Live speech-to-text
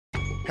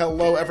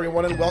Hello,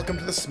 everyone, and welcome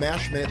to the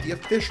Smash Minute, the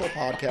official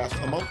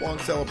podcast, a month-long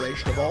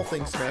celebration of all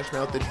things Smash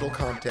Mouth digital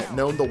content,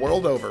 known the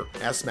world over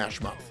as Smash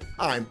Month.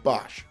 I'm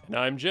Bosch. And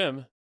I'm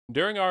Jim.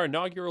 During our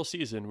inaugural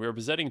season, we are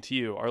presenting to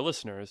you, our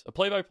listeners, a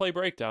play-by-play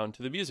breakdown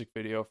to the music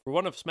video for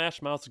one of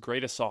Smash Mouth's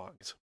greatest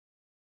songs,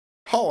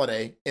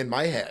 Holiday in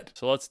My Head.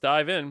 So let's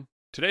dive in.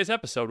 Today's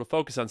episode will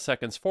focus on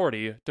seconds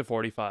 40 to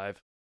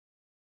 45.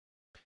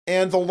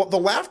 And the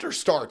laughter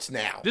starts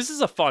now. This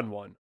is a fun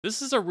one.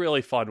 This is a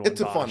really fun one,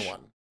 It's a fun Bosch. one.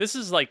 This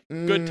is like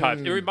good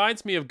times. It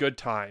reminds me of good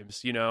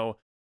times,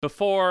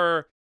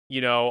 before,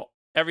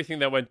 everything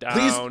that went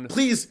down.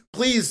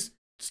 Please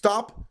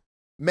stop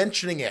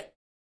mentioning it.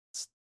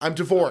 I'm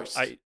divorced.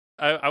 I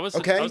was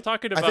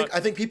talking about. I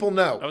think people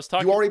know. I was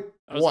talking. You already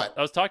what?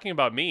 I was talking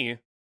about me.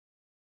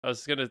 I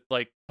was gonna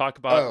talk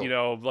about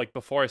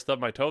before I stubbed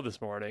my toe this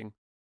morning,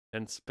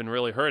 and it's been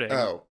really hurting.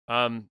 Oh.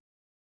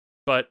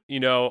 But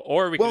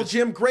or we. Well,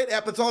 Jim, great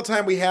app. That's all the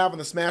time we have on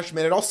the Smash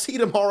Minute. I'll see you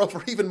tomorrow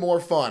for even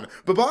more fun.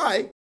 Bye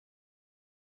bye.